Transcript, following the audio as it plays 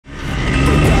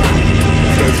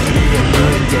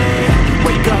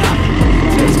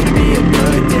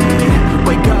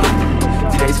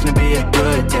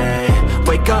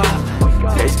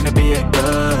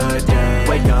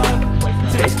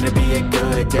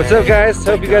What's up, guys?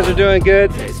 Hope you guys are doing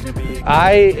good.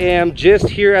 I am just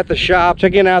here at the shop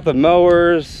checking out the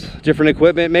mowers, different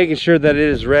equipment, making sure that it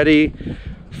is ready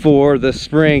for the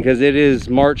spring because it is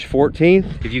March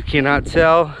 14th. If you cannot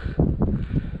tell,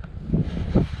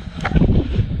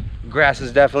 grass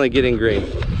is definitely getting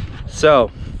green.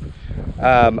 So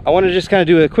I want to just kind of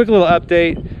do a quick little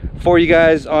update for you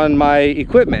guys on my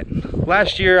equipment.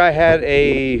 Last year I had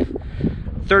a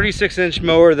 36-inch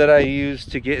mower that I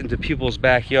used to get into people's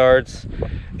backyards,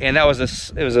 and that was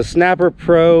it was a Snapper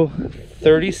Pro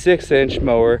 36-inch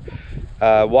mower,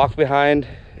 Walk Behind.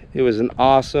 It was an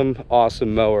awesome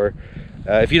mower.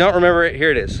 If you don't remember it, here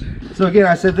it is. So again,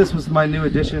 I said this was my new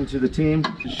addition to the team.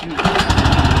 Listen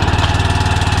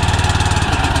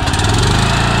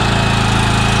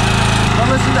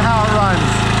to how it runs.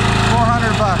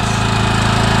 400 bucks.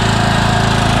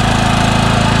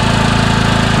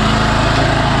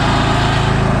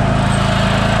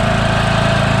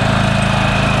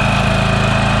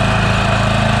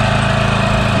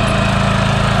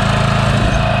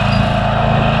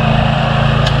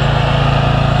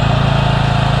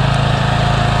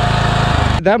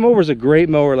 That mower was a great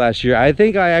mower last year. I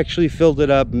think I actually filled it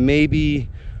up maybe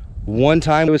one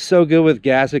time. It was so good with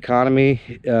gas economy.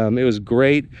 It was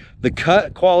great. The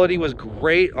cut quality was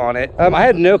great on it. I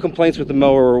had no complaints with the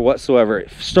mower whatsoever. It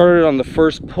started on the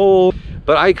first pull,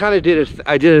 but I kind of did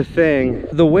a thing.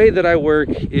 The way that I work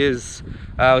is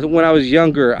when I was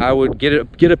younger, I would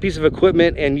get a piece of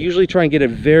equipment and usually try and get a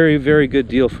very good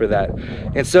deal for that.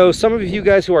 And so some of you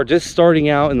guys who are just starting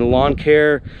out in the lawn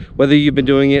care, whether you've been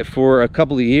doing it for a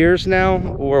couple of years now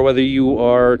or whether you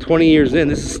are 20 years in,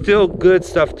 this is still good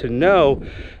stuff to know.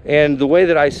 And the way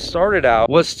that I started out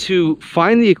was to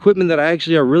find the equipment that I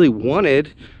actually really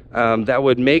wanted, that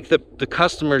would make the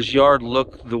customer's yard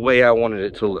look the way I wanted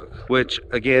it to look, which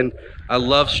again, I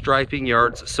love striping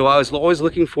yards. So I was always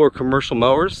looking for commercial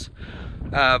mowers,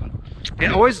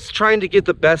 and always trying to get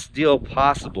the best deal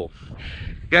possible.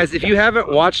 Guys, if you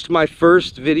haven't watched my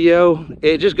first video,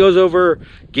 it just goes over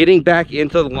getting back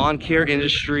into the lawn care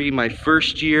industry, my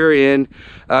first year in,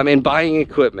 and buying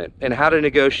equipment and how to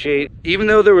negotiate. Even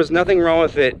though there was nothing wrong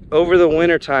with it, over the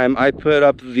winter time, I put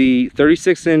up the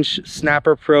 36-inch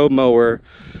Snapper Pro mower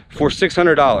for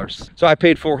 $600. So I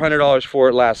paid $400 for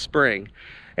it last spring.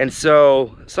 And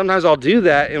so sometimes I'll do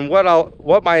that, and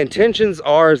what my intentions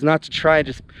are is not to try and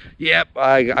just, yep,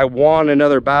 I won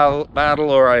another battle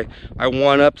or I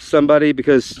won up somebody,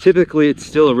 because typically it's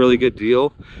still a really good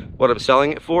deal what I'm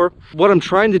selling it for. What I'm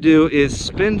trying to do is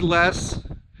spend less,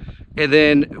 and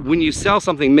then when you sell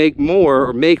something, make more,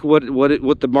 or make what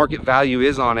the market value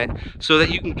is on it, so that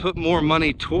you can put more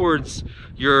money towards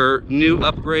your new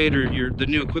upgrade or the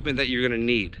new equipment that you're going to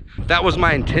need. That was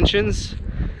my intentions.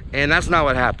 And that's not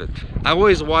what happened. I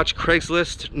always watch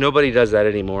Craigslist. Nobody does that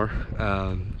anymore,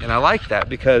 and I like that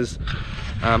because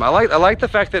I like the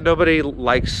fact that nobody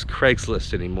likes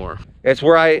Craigslist anymore. It's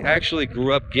where I actually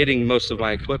grew up getting most of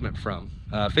my equipment from.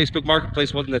 Facebook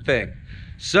Marketplace wasn't a thing.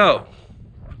 So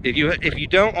if you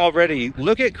don't already,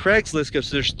 look at Craigslist,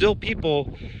 because there's still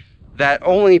people that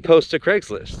only post to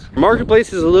Craigslist.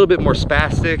 Marketplace is a little bit more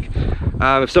spastic.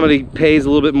 If somebody pays a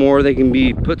little bit more, they can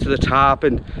be put to the top,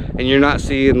 and you're not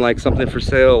seeing like something for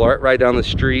sale right down the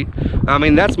street. I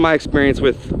mean, that's my experience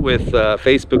with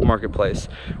Facebook Marketplace.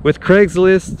 With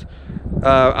Craigslist,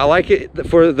 I like it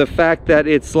for the fact that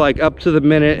it's like up to the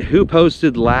minute who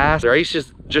posted last. I used to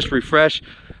just refresh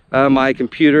my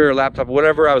computer or laptop,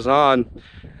 whatever I was on,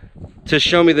 to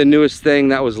show me the newest thing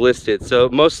that was listed. So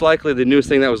most likely the newest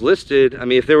thing that was listed, I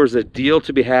mean, if there was a deal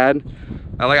to be had,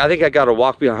 I think I got a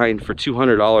Walk Behind for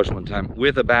 $200 one time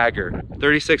with a bagger,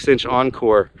 36-inch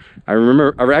Encore. I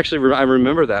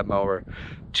remember that mower.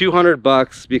 200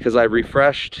 bucks because I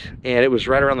refreshed, and it was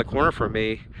right around the corner from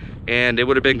me, and it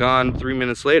would have been gone 3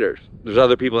 minutes later. There's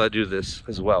other people that do this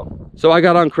as well. So I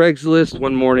got on Craigslist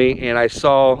one morning and I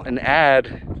saw an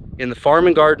ad in the farm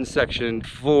and garden section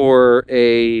for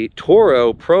a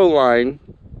Toro Proline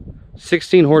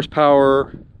 16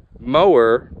 horsepower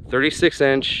mower,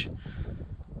 36-inch,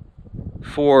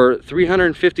 for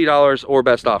 $350 or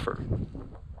best offer.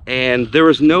 And there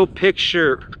was no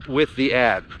picture with the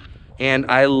ad. And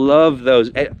I love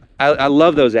those. I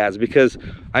love those ads, because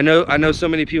I know so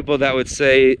many people that would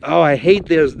say, oh, I hate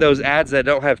those ads that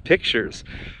don't have pictures.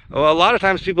 Well, a lot of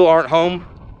times people aren't home,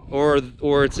 or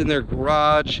it's in their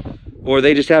garage, or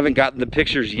they just haven't gotten the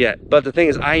pictures yet. But the thing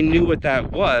is, I knew what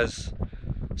that was,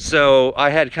 so I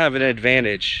had kind of an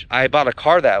advantage. I bought a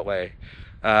car that way,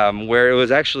 where it was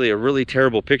actually a really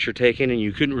terrible picture taken and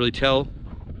you couldn't really tell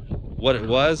what it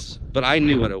was, but I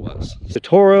knew what it was. The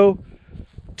Toro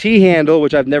T-handle,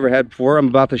 which I've never had before. I'm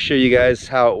about to show you guys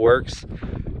how it works.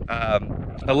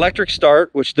 Electric start,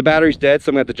 which the battery's dead, so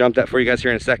I'm gonna have to jump that for you guys here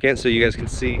in a second so you guys can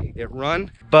see it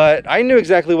run. But I knew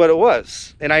exactly what it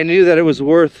was, and I knew that it was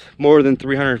worth more than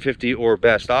 $350 or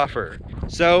best offer.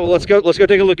 So let's go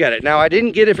take a look at it. Now, I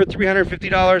didn't get it for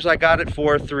 $350. I got it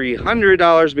for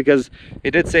 $300 because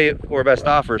it did say or best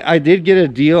offer. I did get a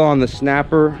deal on the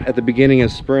snapper at the beginning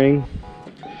of spring,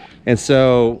 and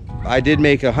so I did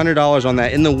make $100 on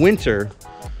that in the winter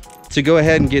to go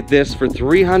ahead and get this for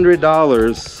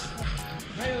 $300.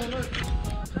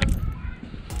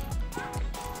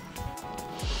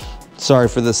 Sorry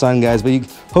for the sun, guys, but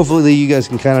hopefully you guys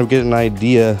can kind of get an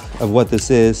idea of what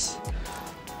this is.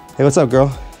 Hey, what's up,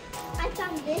 girl? I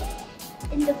found this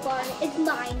in the barn. It's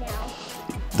mine now.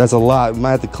 That's a lot. We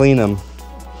might have to clean them.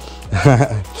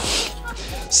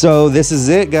 So this is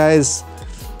it, guys.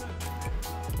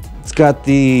 It's got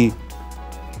the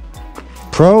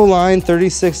Proline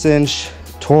 36-inch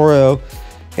Toro,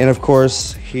 and of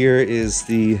course here is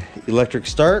the electric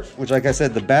start, which, like I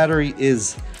said, the battery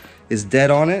is dead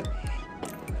on it.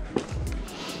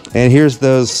 And here's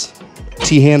those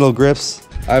T-handle grips.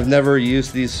 I've never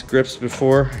used these grips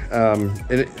before.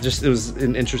 It was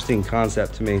an interesting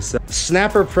concept to me. So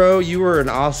Snapper Pro, you were an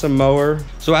awesome mower.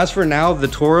 So as for now, the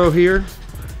Toro here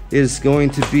is going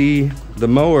to be the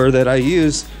mower that I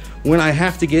use when I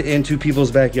have to get into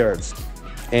people's backyards.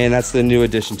 And that's the new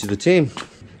addition to the team.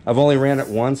 I've only ran it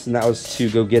once, and that was to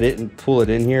go get it and pull it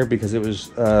in here because it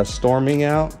was storming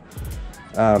out.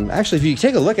 Actually, if you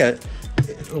take a look at it,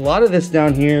 a lot of this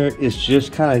down here is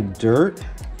just kind of dirt.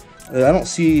 I don't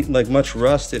see like much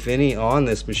rust, if any, on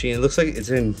this machine. It looks like it's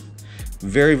in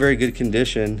very, very good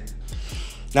condition.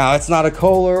 Now, it's not a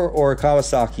Kohler or a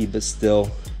Kawasaki, but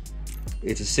still,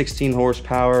 it's a 16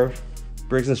 horsepower.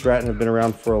 Briggs & Stratton have been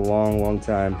around for a long, long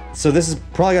time. So this has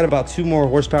probably got about 2 more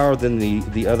horsepower than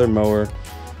the other mower,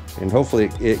 and hopefully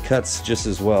it cuts just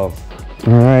as well.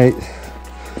 All right,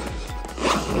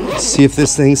 let's see if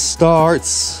this thing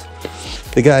starts.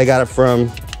 The guy I got it from,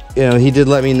 you know, he did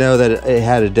let me know that it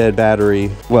had a dead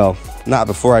battery. Well, not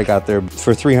before I got there.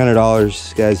 For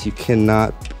 $300, guys, you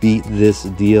cannot beat this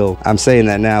deal. I'm saying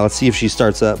that now. Let's see if she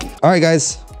starts up. All right,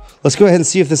 guys, let's go ahead and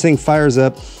see if this thing fires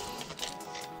up.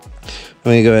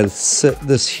 I'm gonna go ahead and set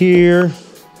this here.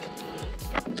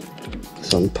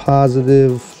 This on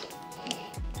positive,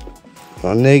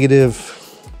 on negative.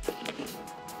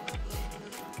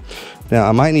 Now,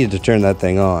 I might need to turn that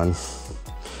thing on,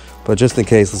 but just in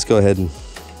case, let's go ahead and.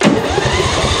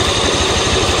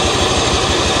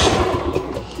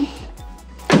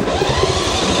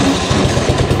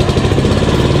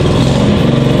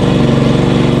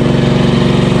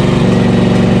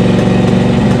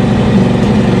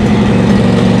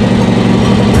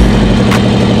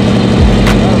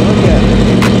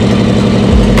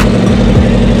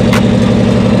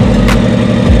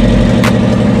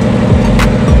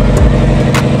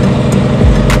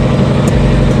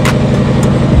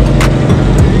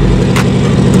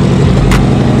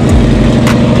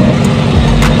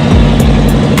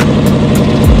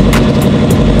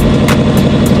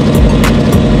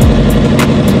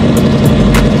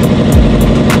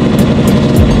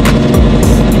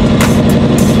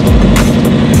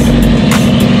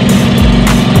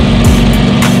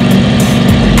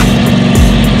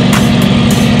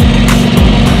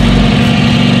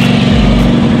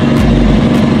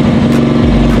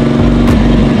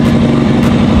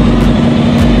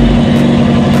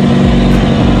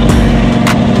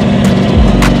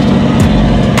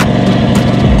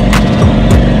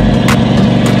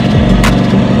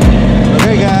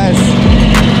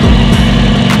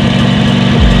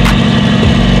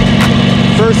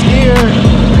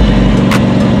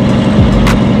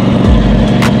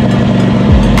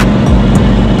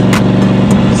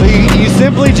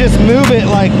 Simply just move it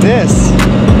like this.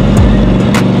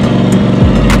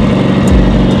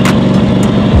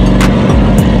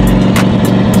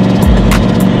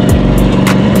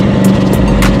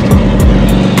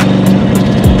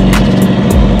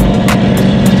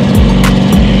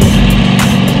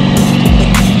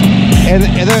 And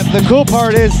the cool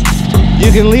part is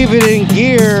you can leave it in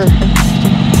gear.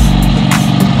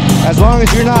 As long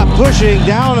as you're not pushing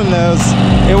down on those,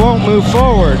 it won't move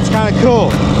forward. It's kind of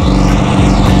cool.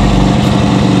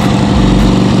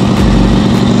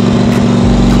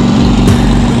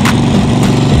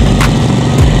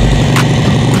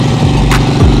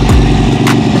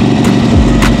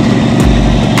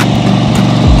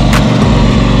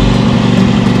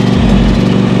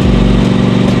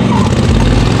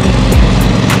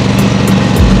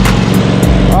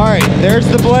 All right, there's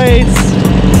the blades.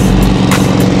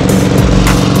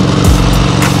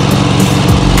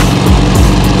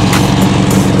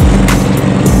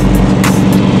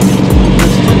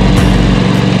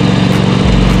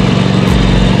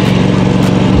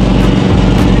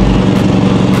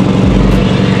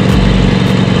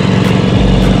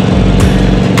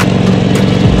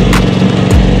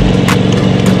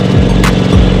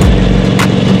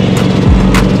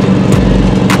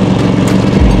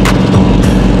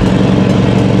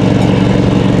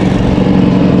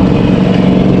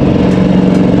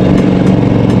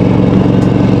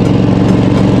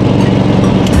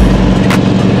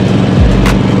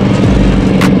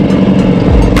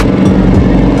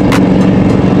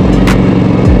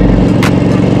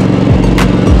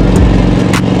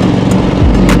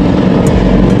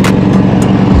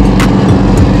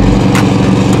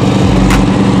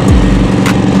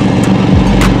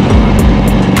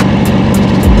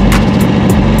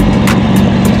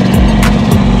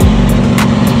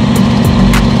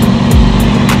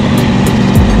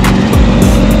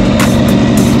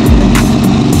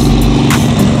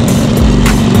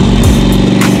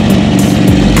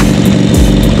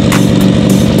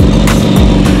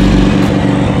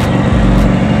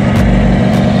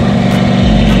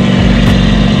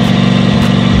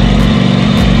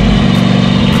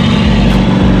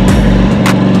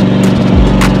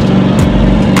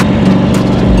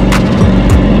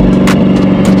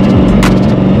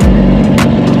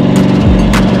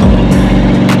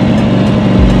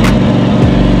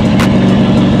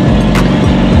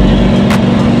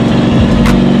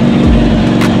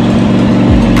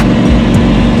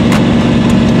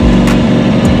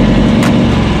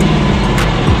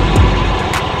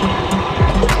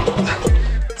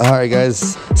 right,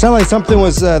 guys. Sounded like something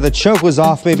was, the choke was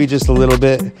off maybe just a little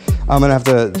bit. I'm gonna have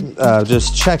to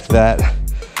just check that.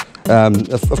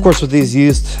 Of course, with these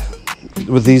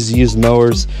used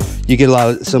mowers, you get a lot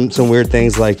of some weird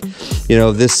things like, you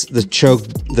know, the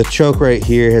choke right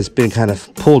here has been kind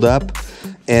of pulled up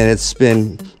and it's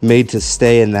been made to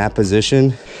stay in that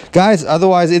position, guys.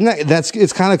 Otherwise,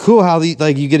 it's kind of cool how you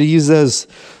get to use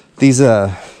these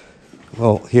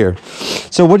well, here.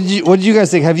 So what did you guys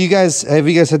think? Have you guys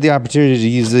had the opportunity to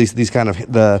use these kind of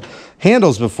the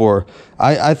handles before?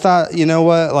 I thought, you know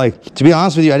what, like, to be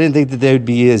honest with you, I didn't think that they would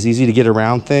be as easy to get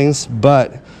around things,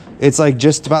 but it's like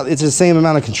just about, it's the same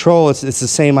amount of control. It's the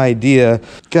same idea,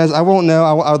 guys. I won't know.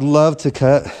 I would love to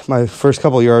cut my first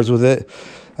couple yards with it.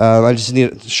 I just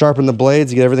need to sharpen the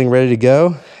blades, get everything ready to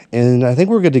go. And I think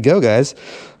we're good to go, guys.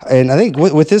 And I think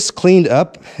with this cleaned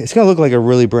up, it's gonna look like a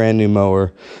really brand new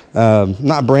mower.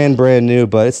 Not brand new,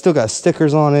 but it's still got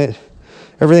stickers on it.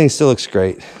 Everything still looks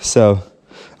great. So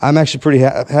I'm actually pretty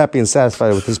happy and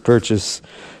satisfied with this purchase.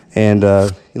 And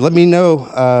let me know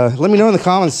in the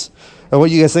comments what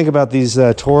you guys think about these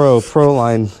Toro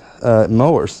Proline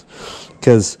mowers,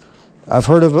 because I've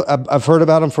heard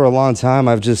about them for a long time.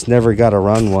 I've just never got to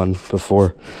run one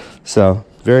before. So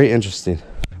very interesting.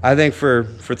 I think for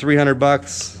 300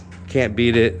 bucks, can't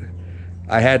beat it.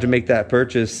 I had to make that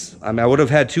purchase. I mean, I would have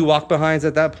had 2 walk behinds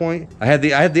at that point. I had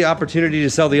the opportunity to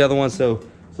sell the other one, so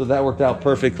that worked out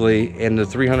perfectly. And the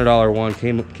 $300 one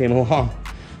came along.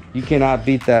 You cannot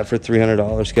beat that for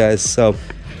 $300, guys. So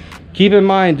keep in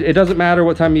mind, it doesn't matter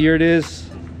what time of year it is,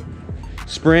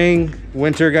 spring,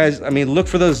 winter, guys. I mean, look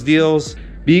for those deals.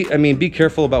 Be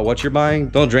careful about what you're buying.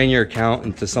 Don't drain your account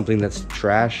into something that's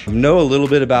trash. Know a little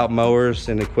bit about mowers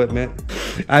and equipment.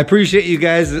 I appreciate you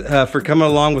guys for coming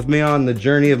along with me on the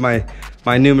journey of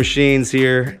my new machines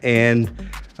here, and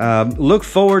look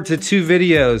forward to 2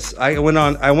 videos. I went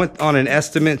on an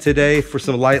estimate today for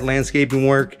some light landscaping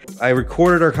work. I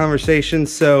recorded our conversation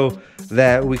so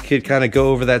that we could kind of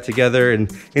go over that together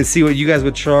and see what you guys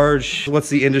would charge. What's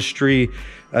the industry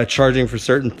charging for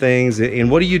certain things, and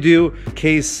what do you do in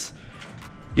case,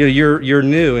 you know, you're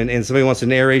new and somebody wants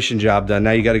an aeration job done.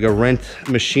 Now you got to go rent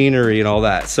machinery and all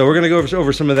that. So we're gonna go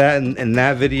over some of that in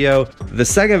that video. The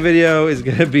second video is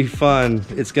gonna be fun.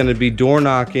 It's gonna be door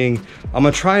knocking. I'm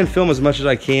gonna try and film as much as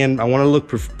I can. I want to look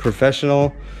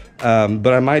professional,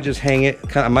 but I might just hang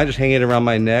it around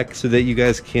my neck so that you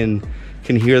guys can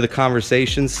hear the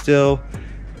conversation still.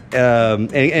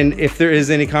 And if there is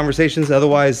any conversations,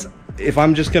 otherwise, if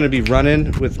I'm just going to be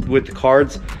running with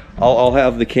cards, I'll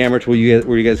have the camera to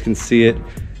where you guys can see it.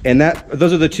 And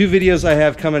those are the 2 videos I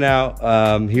have coming out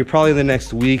here probably in the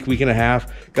next week and a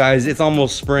half. Guys, it's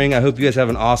almost spring. I hope you guys have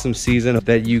an awesome season,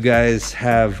 that you guys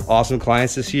have awesome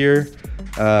clients this year.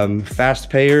 Fast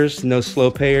payers, no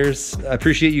slow payers. I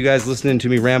appreciate you guys listening to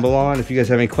me ramble on. If you guys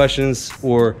have any questions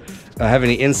or have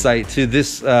any insight to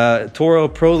this Toro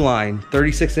Proline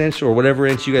 36-inch or whatever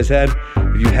inch you guys had,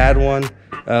 if you had one,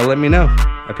 let me know.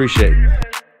 I appreciate it.